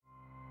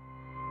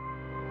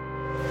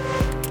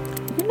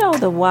know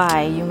the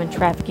why human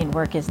trafficking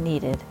work is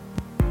needed,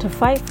 to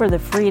fight for the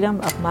freedom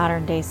of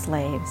modern-day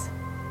slaves.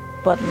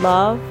 But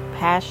love,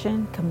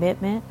 passion,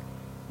 commitment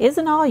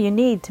isn't all you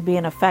need to be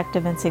an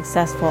effective and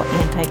successful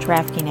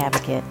anti-trafficking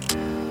advocate.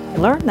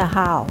 Learn the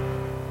how.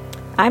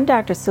 I'm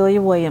Dr. Celia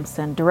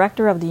Williamson,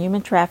 Director of the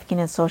Human Trafficking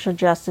and Social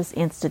Justice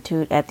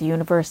Institute at the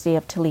University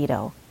of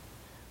Toledo.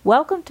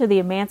 Welcome to the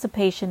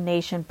Emancipation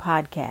Nation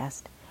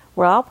podcast,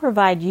 where I'll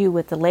provide you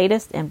with the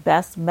latest and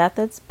best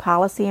methods,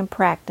 policy, and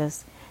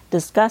practice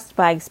discussed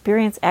by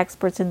experienced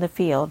experts in the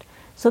field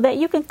so that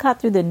you can cut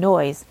through the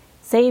noise,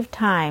 save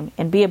time,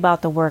 and be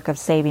about the work of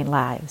saving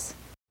lives.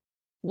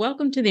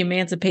 Welcome to the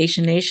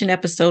Emancipation Nation,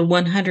 episode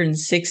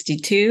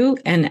 162,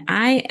 and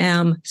I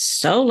am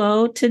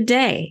solo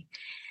today.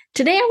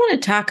 Today I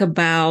want to talk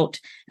about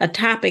a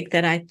topic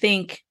that I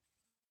think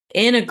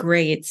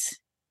integrates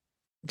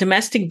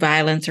domestic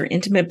violence or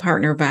intimate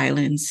partner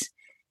violence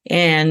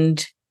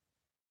and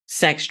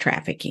sex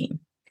trafficking.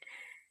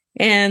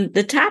 And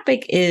the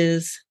topic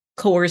is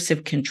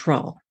coercive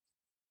control.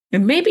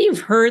 And maybe you've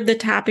heard the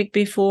topic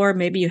before,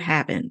 maybe you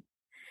haven't.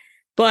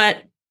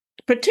 But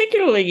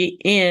particularly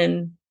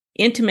in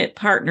intimate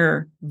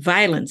partner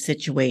violence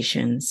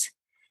situations,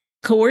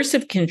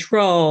 coercive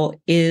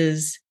control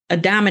is a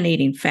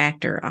dominating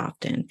factor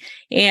often.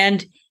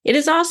 And it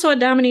is also a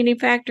dominating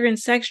factor in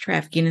sex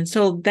trafficking. And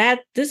so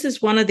this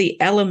is one of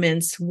the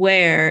elements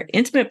where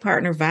intimate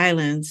partner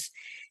violence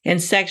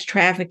and sex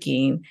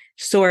trafficking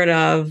sort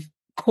of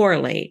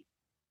correlate.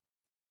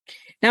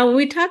 Now, when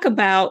we talk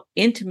about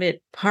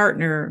intimate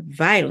partner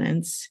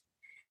violence,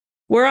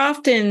 we're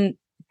often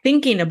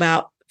thinking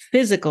about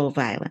physical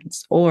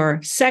violence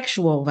or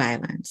sexual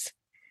violence,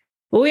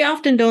 but we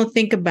often don't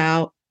think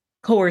about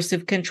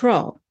coercive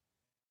control.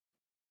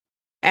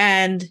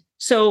 And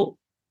so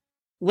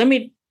let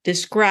me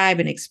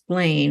describe and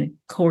explain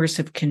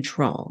coercive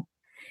control.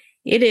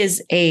 It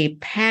is a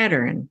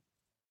pattern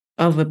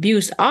of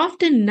abuse,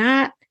 often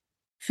not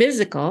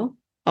physical,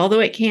 although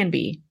it can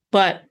be,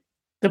 but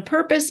the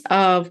purpose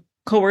of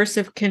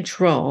coercive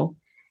control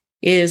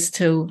is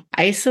to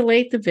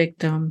isolate the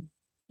victim,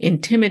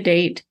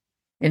 intimidate,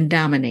 and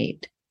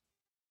dominate.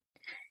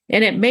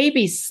 And it may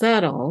be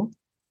subtle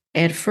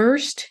at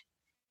first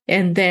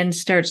and then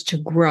starts to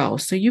grow.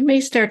 So you may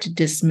start to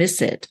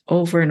dismiss it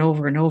over and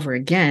over and over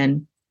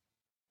again,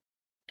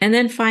 and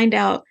then find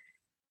out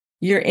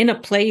you're in a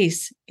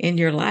place in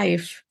your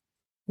life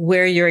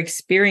where you're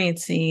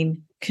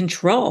experiencing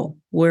control,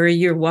 where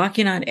you're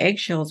walking on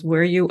eggshells,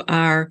 where you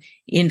are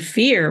in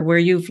fear, where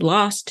you've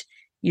lost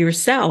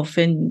yourself.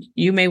 And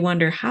you may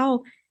wonder,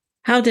 how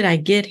did I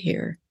get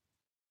here?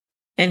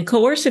 And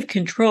coercive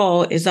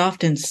control is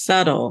often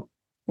subtle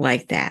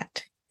like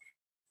that.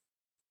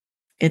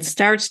 It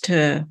starts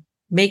to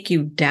make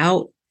you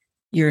doubt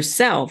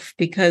yourself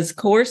because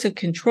coercive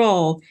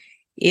control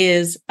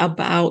is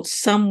about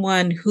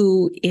someone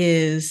who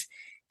is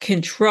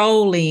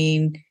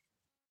controlling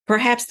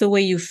perhaps the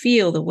way you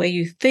feel, the way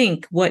you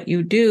think, what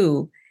you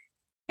do,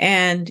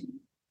 and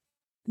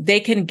they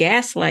can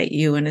gaslight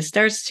you, and it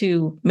starts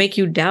to make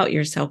you doubt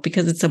yourself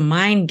because it's a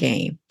mind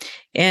game.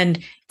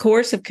 And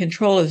coercive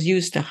control is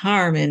used to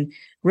harm and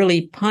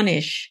really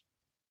punish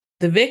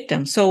the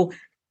victim. So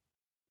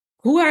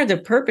who are the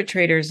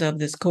perpetrators of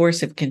this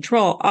coercive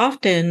control?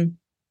 Often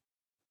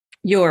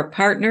your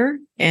partner,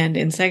 and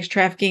in sex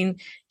trafficking,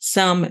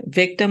 some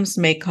victims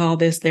may call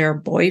this their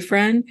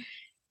boyfriend,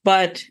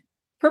 but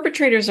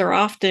perpetrators are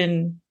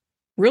often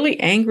really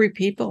angry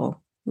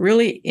people,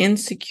 really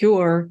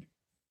insecure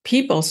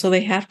people, so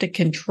they have to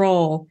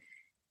control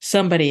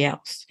somebody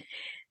else.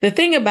 The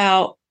thing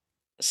about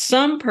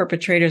some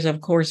perpetrators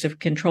of coercive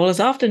control is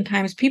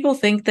oftentimes people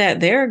think that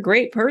they're a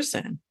great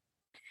person.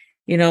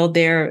 You know,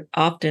 they're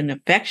often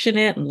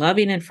affectionate and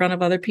loving in front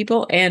of other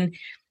people. And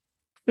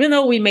even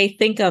though we may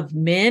think of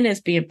men as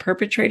being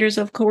perpetrators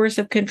of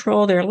coercive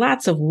control, there are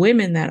lots of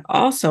women that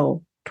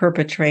also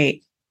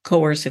perpetrate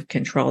coercive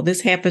control.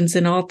 This happens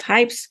in all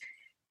types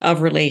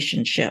of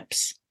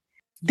relationships.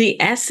 The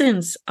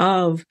essence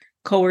of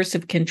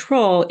coercive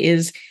control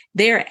is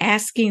they're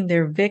asking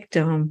their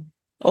victim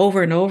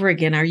over and over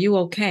again, are you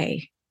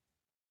okay?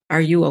 Are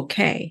you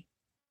okay?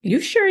 You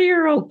sure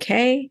you're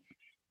okay?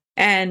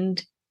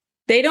 And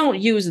they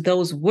don't use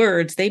those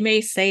words. They may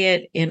say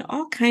it in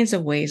all kinds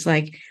of ways,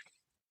 like,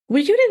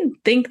 well, you didn't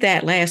think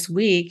that last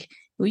week.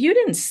 Well, you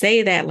didn't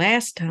say that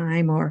last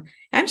time, or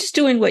I'm just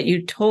doing what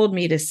you told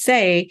me to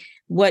say,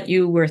 what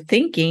you were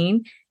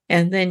thinking.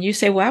 And then you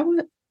say, well,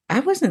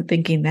 I wasn't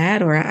thinking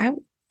that, or I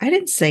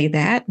didn't say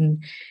that.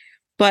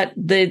 But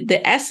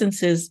the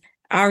essence is,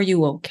 are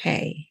you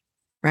okay?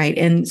 Right.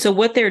 And so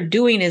what they're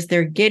doing is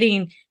they're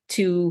getting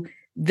to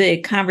the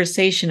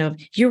conversation of,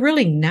 you're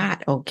really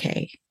not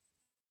okay.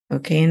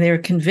 Okay. And they're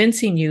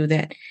convincing you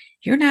that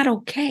you're not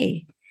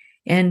okay.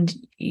 And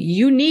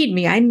you need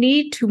me. I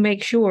need to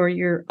make sure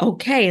you're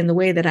okay. And the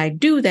way that I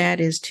do that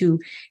is to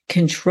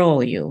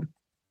control you.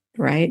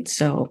 Right.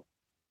 So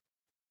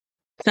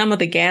some of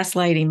the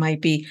gaslighting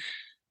might be,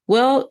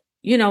 well,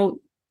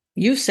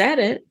 you said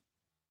it,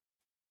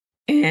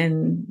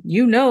 and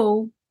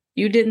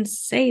You didn't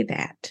say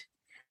that,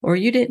 or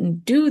you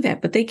didn't do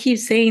that, but they keep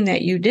saying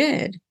that you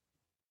did.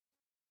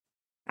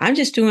 I'm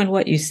just doing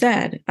what you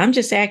said. I'm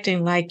just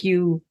acting like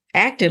you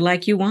acted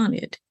like you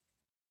wanted.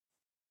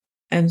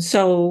 And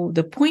so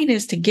the point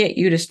is to get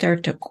you to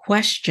start to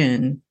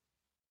question,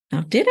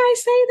 now, did I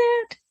say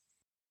that?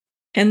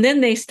 And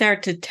then they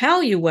start to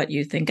tell you what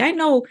you think. I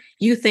know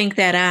you think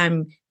that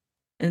I'm,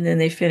 and then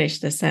they finish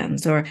the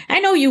sentence. Or I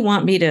know you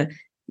want me to,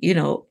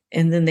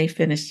 and then they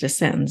finish the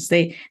sentence.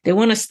 They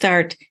want to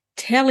start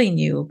telling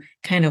you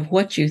kind of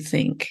what you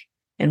think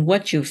and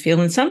what you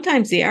feel. And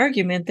sometimes the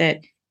argument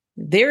that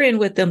they're in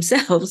with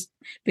themselves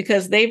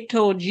because they've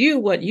told you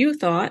what you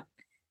thought,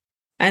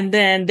 and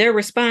then they're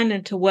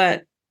responding to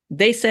what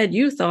they said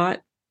you thought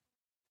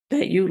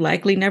that you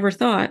likely never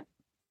thought.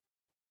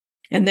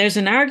 And there's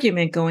an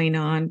argument going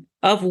on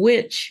of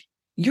which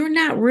you're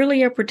not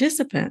really a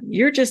participant.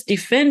 You're just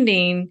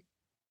defending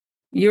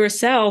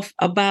yourself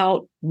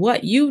about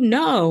what you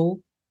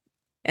know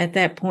at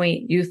that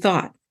point you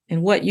thought,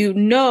 and what you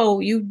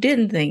know you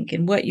didn't think,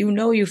 and what you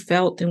know you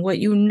felt, and what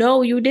you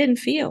know you didn't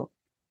feel.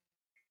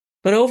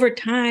 But over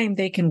time,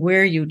 they can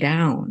wear you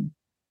down.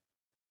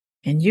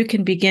 And you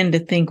can begin to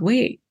think,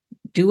 wait,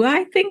 do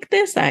I think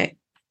this? I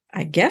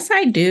guess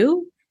I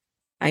do.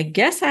 I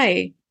guess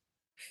I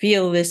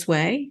feel this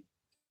way.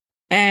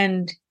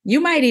 And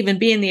you might even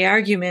be in the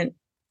argument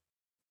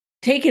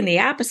taking the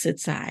opposite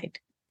side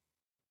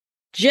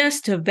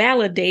just to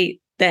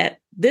validate that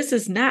this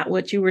is not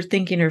what you were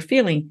thinking or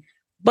feeling.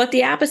 But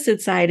the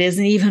opposite side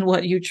isn't even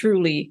what you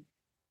truly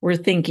were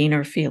thinking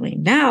or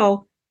feeling.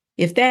 Now,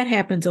 if that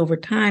happens over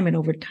time,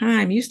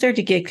 you start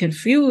to get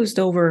confused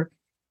over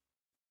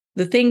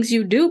the things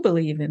you do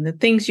believe in, the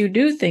things you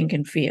do think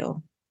and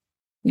feel.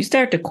 You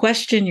start to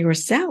question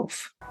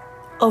yourself.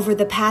 Over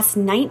the past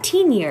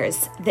 19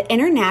 years, the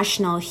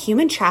International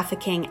Human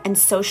Trafficking and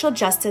Social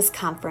Justice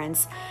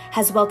Conference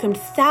has welcomed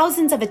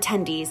thousands of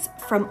attendees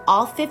from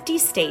all 50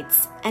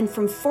 states and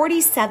from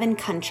 47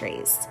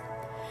 countries.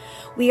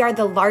 We are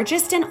the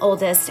largest and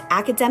oldest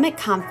academic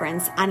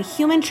conference on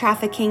human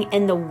trafficking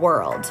in the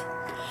world.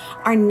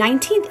 Our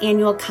 19th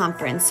annual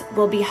conference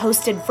will be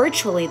hosted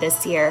virtually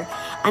this year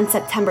on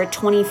September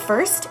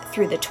 21st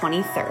through the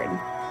 23rd.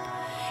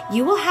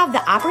 You will have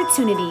the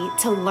opportunity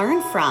to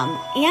learn from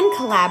and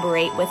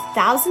collaborate with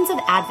thousands of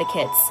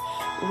advocates,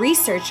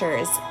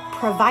 researchers,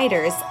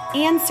 providers,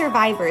 and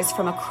survivors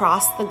from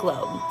across the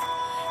globe.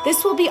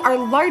 This will be our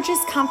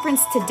largest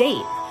conference to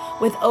date,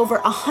 with over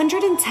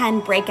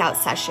 110 breakout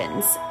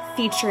sessions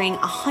featuring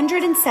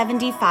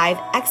 175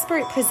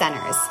 expert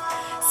presenters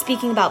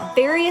speaking about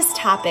various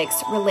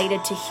topics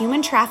related to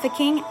human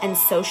trafficking and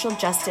social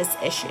justice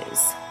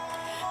issues.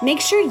 Make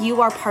sure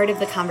you are part of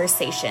the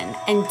conversation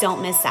and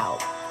don't miss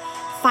out.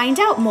 Find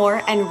out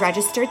more and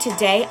register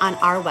today on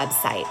our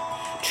website,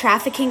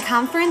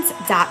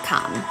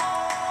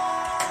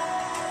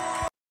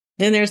 traffickingconference.com.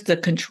 Then there's the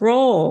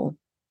control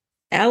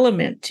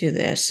element to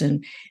this,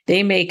 and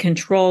they may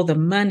control the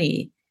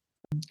money,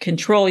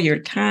 control your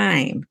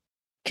time,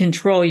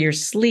 control your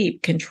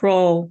sleep,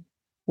 control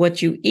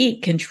what you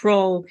eat,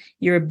 control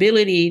your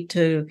ability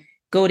to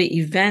go to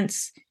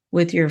events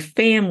with your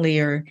family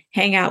or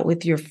hang out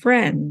with your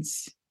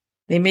friends.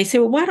 They may say,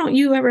 well, why don't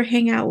you ever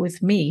hang out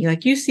with me?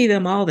 Like, you see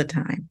them all the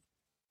time,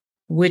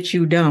 which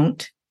you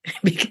don't,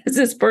 because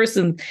this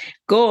person's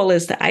goal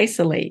is to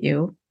isolate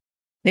you.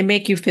 They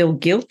make you feel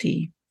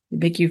guilty. They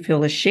make you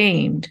feel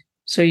ashamed.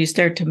 So you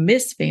start to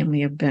miss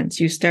family events.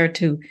 You start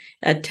to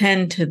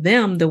attend to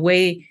them the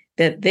way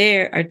that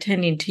they're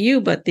attending to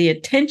you, but the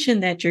attention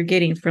that you're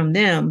getting from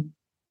them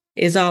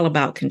is all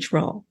about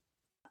control.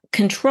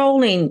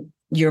 Controlling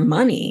your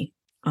money,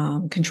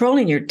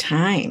 controlling your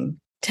time,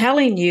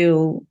 telling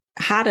you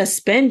how to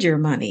spend your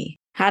money,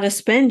 how to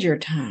spend your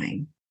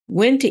time,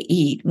 when to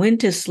eat, when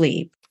to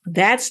sleep.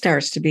 That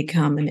starts to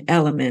become an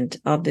element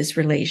of this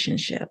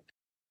relationship.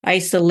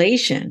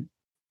 Isolation,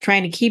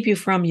 trying to keep you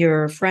from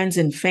your friends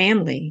and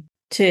family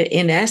to,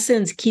 in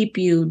essence, keep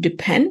you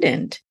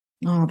dependent.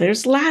 Oh,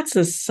 there's lots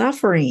of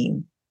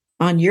suffering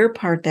on your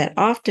part that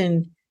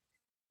often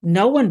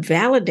no one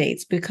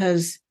validates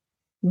because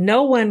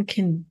no one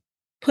can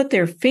put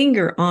their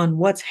finger on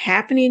what's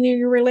happening in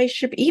your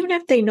relationship, even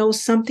if they know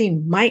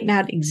something might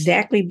not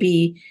exactly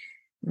be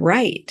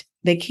right.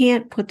 They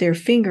can't put their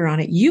finger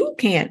on it. You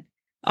can't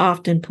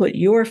often put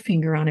your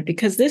finger on it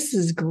because this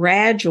is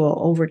gradual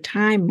over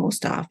time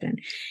most often.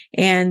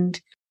 And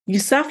you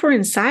suffer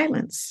in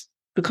silence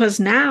because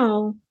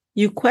now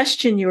you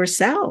question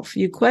yourself.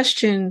 You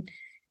question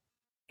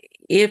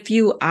if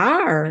you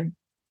are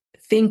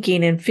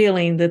thinking and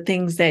feeling the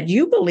things that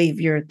you believe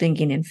you're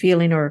thinking and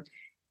feeling, or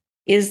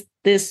is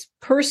this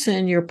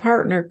person, your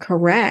partner,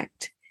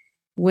 correct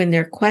when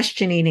they're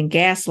questioning and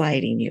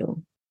gaslighting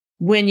you?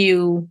 When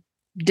you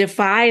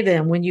defy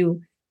them, when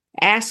you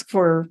ask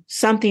for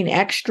something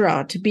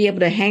extra to be able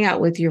to hang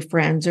out with your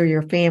friends or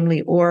your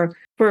family, or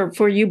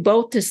for you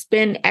both to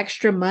spend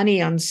extra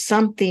money on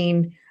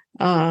something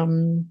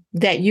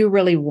that you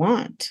really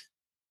want,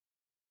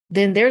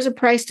 then there's a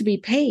price to be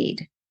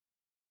paid.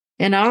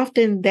 And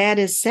often that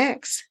is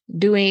sex,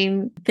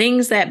 doing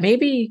things that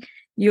maybe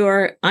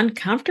you're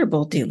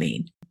uncomfortable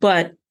doing,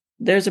 but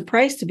there's a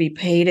price to be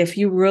paid if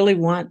you really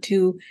want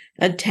to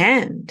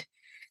attend.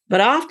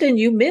 But often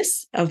you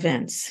miss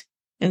events.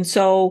 And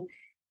so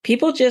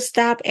people just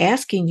stop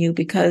asking you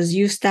because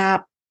you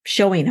stop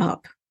showing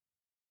up.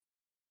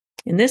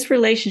 In this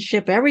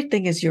relationship,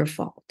 everything is your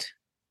fault.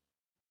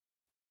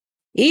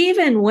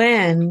 Even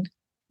when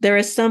there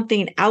is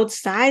something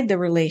outside the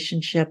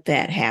relationship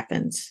that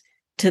happens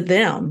to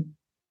them,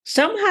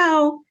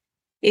 somehow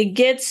it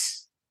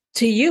gets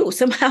to you.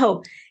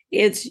 Somehow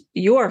it's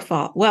your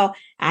fault. Well,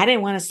 I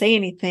didn't want to say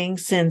anything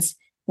since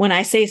when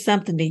I say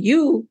something to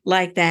you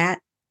like that,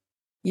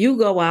 you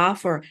go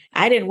off, or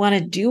I didn't want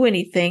to do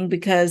anything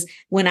because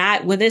when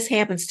this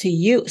happens to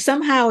you,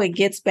 somehow it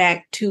gets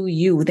back to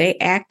you. They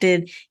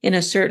acted in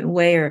a certain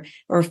way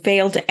or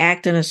failed to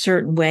act in a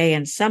certain way,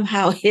 and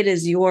somehow it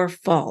is your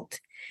fault.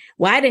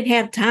 Well, I didn't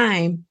have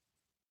time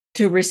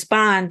to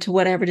respond to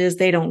whatever it is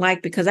they don't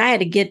like because I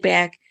had to get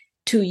back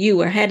to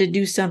you or had to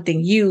do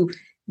something you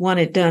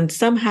wanted done.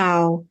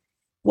 Somehow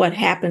what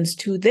happens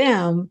to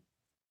them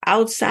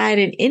outside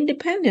and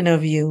independent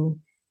of you,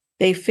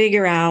 they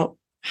figure out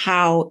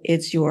how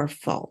it's your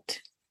fault.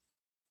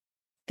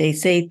 They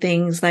say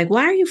things like,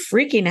 why are you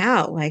freaking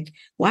out? Like,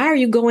 why are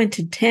you going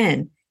to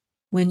 10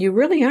 when you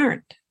really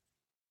aren't?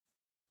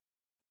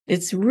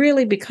 It's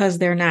really because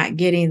they're not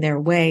getting their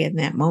way in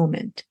that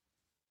moment.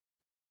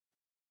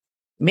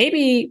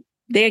 Maybe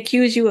they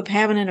accuse you of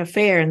having an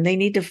affair and they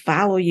need to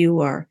follow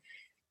you, or,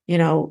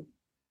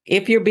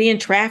 if you're being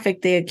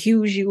trafficked, they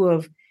accuse you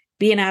of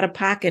being out of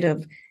pocket,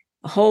 of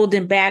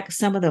holding back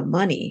some of the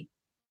money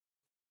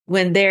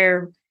when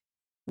they're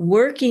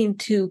working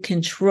to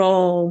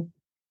control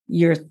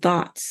your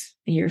thoughts,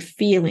 your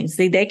feelings.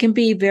 They can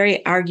be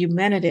very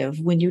argumentative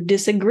when you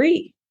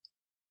disagree.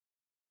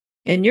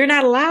 And you're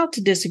not allowed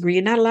to disagree.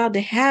 You're not allowed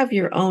to have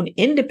your own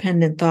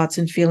independent thoughts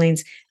and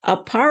feelings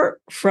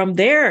apart from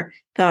their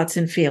thoughts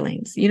and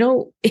feelings.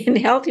 In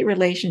healthy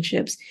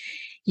relationships,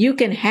 you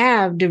can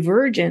have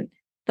divergent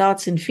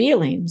thoughts and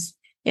feelings,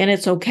 and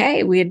it's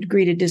okay. We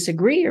agree to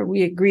disagree, or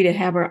we agree to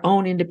have our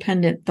own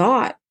independent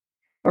thought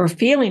or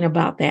feeling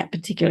about that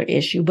particular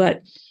issue.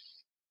 But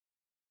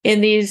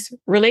in these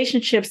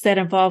relationships that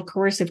involve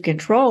coercive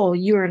control,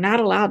 you are not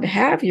allowed to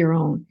have your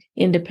own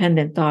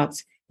independent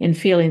thoughts and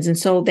feelings. And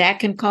so that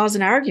can cause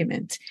an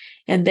argument,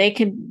 and they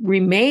can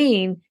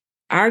remain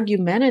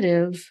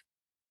argumentative,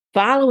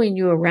 following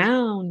you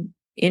around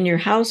in your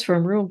house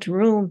from room to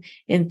room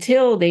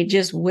until they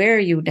just wear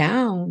you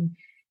down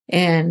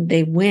and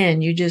they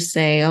win. You just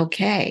say,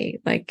 okay,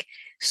 like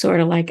sort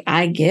of like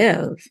I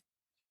give,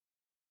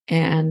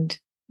 and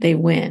they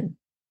win.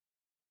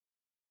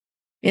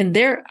 In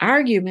their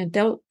argument,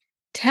 they'll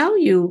tell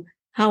you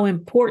how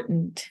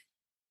important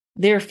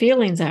their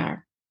feelings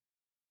are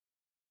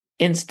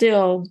and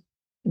still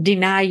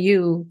deny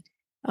you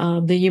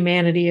the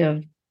humanity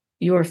of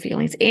your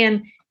feelings.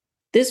 And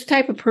this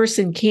type of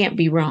person can't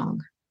be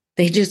wrong.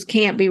 They just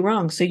can't be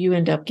wrong. So you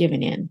end up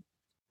giving in.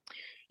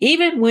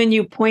 Even when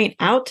you point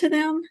out to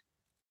them,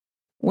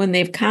 when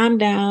they've calmed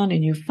down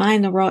and you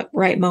find the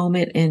right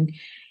moment and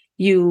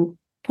you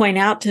point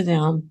out to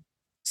them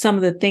some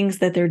of the things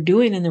that they're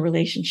doing in the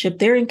relationship,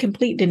 they're in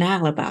complete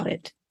denial about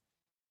it.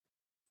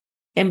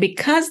 And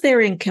because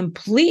they're in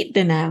complete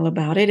denial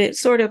about it, it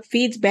sort of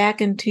feeds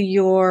back into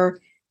your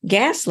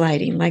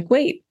gaslighting. Like,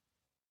 wait,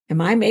 am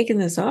I making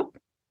this up?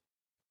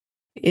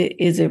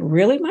 Is it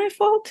really my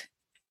fault?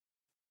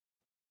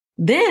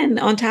 Then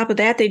on top of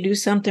that, they do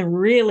something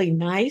really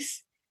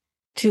nice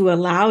to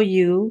allow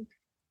you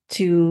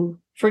to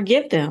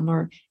forgive them,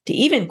 or to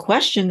even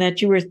question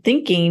that you were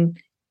thinking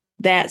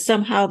that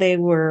somehow they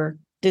were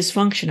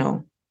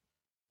dysfunctional.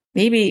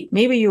 Maybe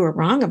you were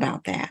wrong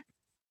about that.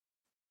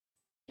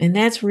 And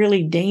that's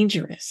really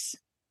dangerous.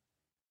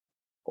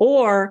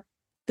 Or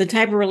the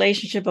type of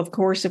relationship of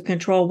coercive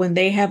control when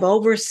they have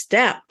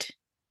overstepped,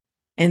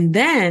 and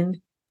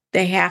then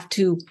they have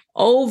to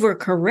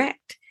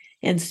overcorrect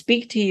and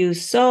speak to you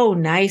so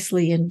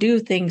nicely and do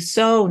things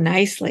so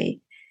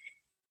nicely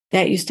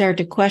that you start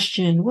to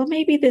question, well,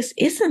 maybe this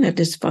isn't a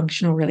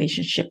dysfunctional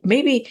relationship.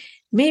 Maybe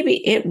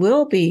it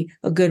will be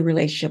a good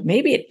relationship.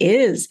 Maybe it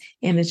is,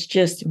 and it's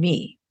just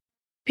me.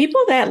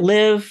 People that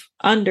live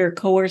under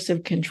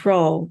coercive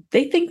control,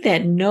 they think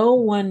that no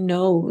one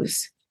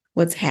knows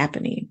what's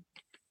happening.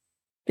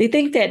 They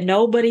think that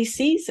nobody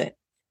sees it,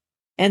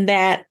 and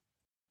that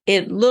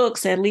it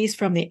looks, at least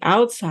from the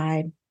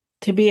outside,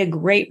 to be a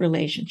great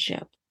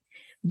relationship.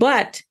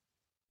 But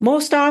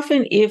most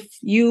often, if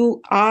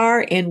you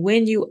are and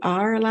when you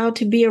are allowed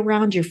to be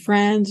around your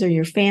friends or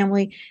your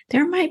family,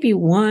 there might be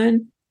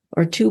one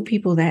or two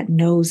people that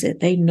knows it.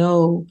 They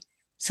know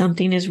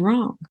something is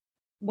wrong.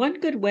 One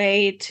good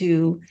way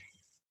to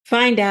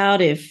find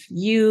out if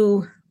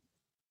you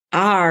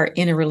are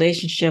in a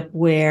relationship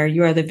where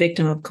you are the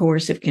victim of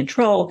coercive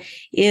control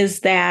is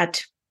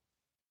that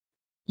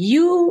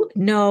you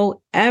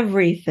know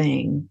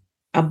everything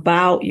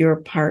about your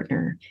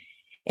partner,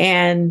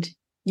 and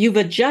You've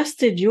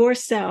adjusted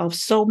yourself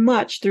so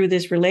much through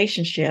this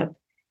relationship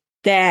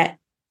that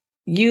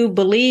you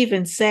believe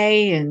and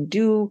say and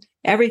do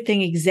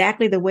everything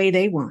exactly the way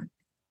they want,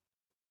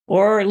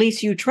 or at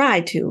least you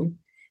try to,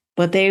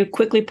 but they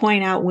quickly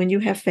point out when you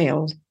have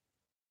failed.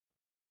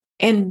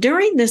 And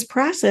during this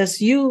process,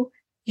 you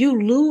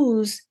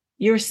lose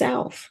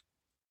yourself.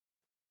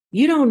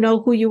 You don't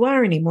know who you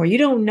are anymore. You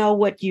don't know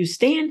what you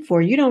stand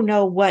for. You don't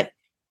know what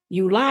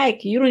you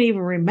like. You don't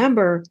even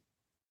remember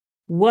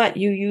what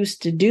you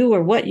used to do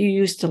or what you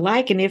used to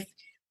like. And if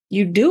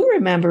you do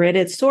remember it,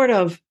 it's sort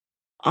of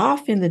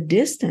off in the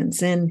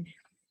distance, and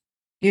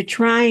you're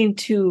trying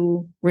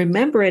to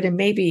remember it and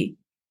maybe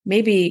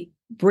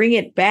bring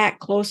it back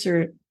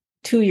closer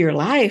to your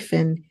life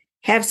and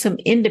have some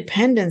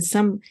independence,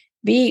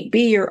 be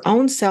your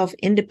own self,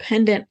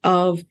 independent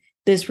of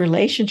this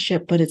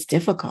relationship, but it's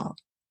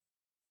difficult.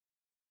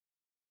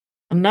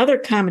 Another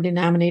common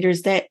denominator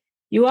is that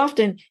you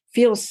often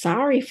feel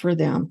sorry for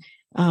them.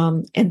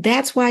 And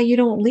that's why you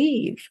don't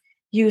leave.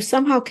 You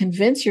somehow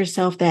convince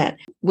yourself that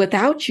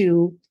without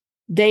you,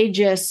 they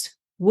just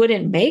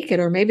wouldn't make it,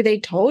 or maybe they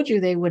told you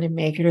they wouldn't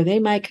make it, or they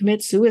might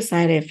commit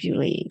suicide if you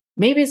leave.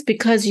 Maybe it's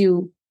because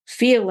you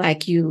feel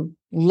like you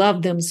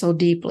love them so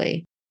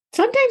deeply.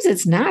 Sometimes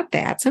it's not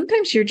that.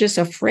 Sometimes you're just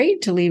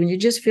afraid to leave and you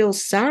just feel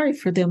sorry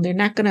for them. They're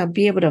not going to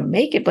be able to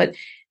make it. But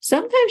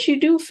sometimes you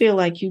do feel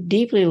like you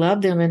deeply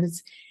love them,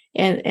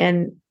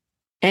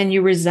 and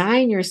you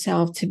resign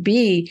yourself to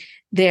be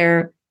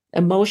their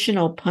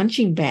emotional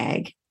punching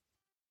bag.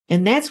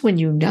 And that's when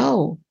you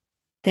know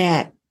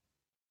that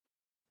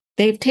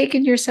they've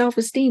taken your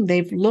self-esteem.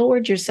 They've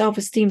lowered your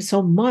self-esteem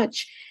so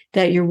much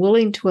that you're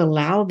willing to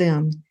allow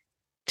them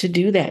to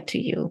do that to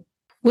you.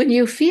 When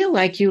you feel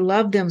like you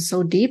love them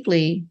so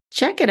deeply,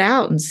 check it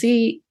out and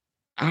see,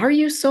 are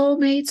you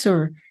soulmates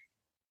or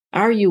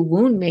are you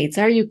wound mates?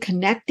 Are you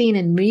connecting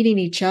and meeting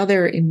each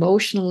other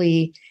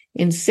emotionally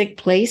in sick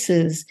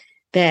places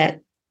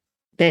that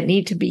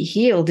need to be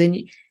healed?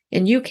 And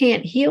you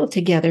can't heal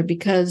together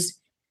because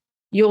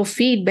you'll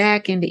feed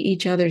back into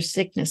each other's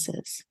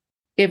sicknesses.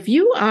 If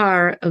you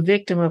are a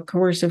victim of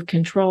coercive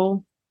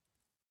control,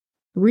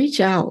 reach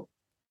out.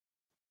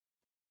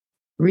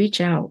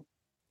 Reach out.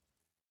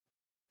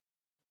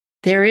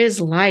 There is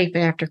life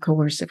after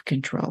coercive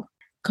control.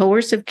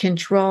 Coercive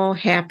control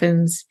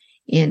happens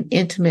in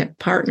intimate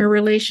partner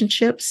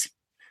relationships.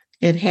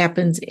 It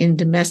happens in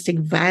domestic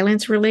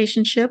violence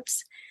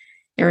relationships.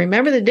 And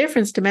remember the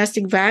difference.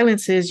 Domestic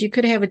violence is you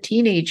could have a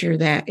teenager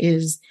that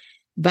is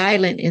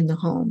violent in the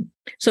home.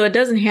 So it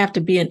doesn't have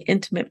to be an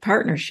intimate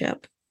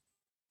partnership,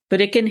 but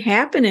it can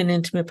happen in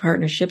intimate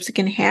partnerships. It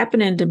can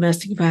happen in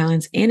domestic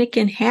violence, and it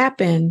can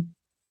happen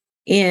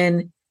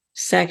in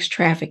sex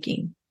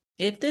trafficking.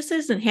 If this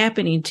isn't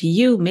happening to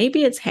you,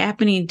 maybe it's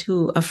happening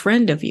to a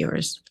friend of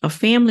yours, a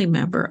family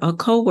member, a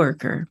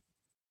coworker.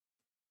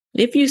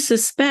 If you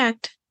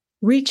suspect,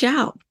 reach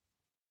out,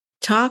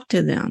 talk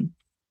to them,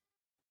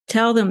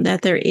 tell them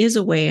that there is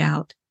a way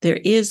out, there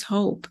is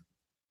hope,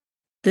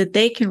 that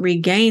they can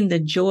regain the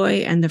joy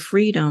and the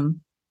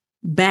freedom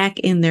back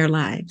in their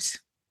lives.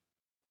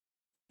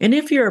 And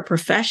if you're a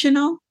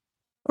professional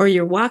or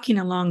you're walking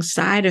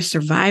alongside a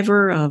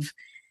survivor of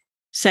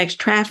sex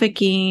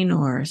trafficking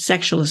or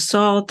sexual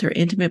assault or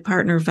intimate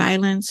partner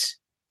violence,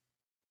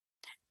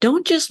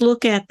 don't just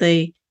look at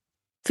the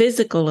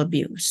physical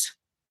abuse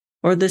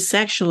or the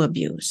sexual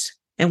abuse.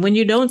 And when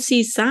you don't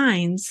see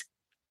signs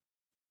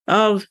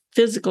of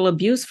physical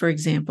abuse, for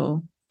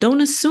example,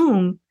 don't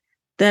assume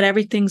that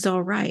everything's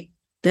all right,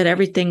 that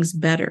everything's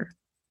better,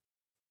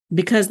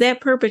 because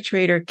that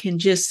perpetrator can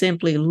just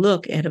simply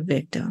look at a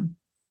victim,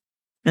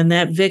 and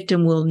that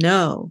victim will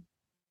know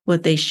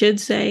what they should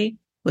say,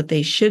 what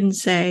they shouldn't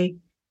say,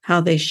 how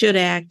they should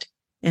act,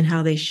 and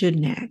how they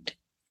shouldn't act.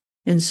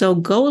 And so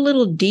go a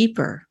little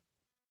deeper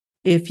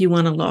if you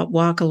want to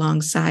walk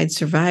alongside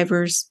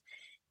survivors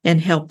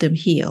and help them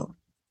heal.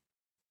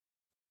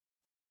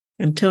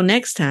 Until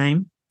next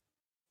time,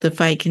 the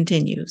fight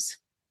continues.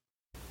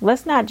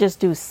 Let's not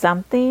just do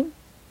something,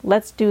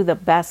 let's do the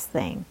best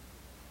thing.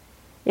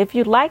 If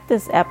you like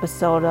this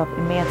episode of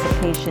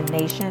Emancipation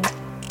Nation,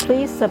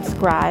 please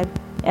subscribe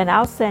and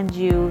I'll send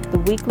you the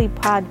weekly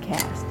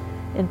podcast.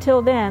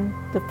 Until then,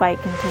 the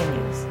fight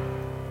continues.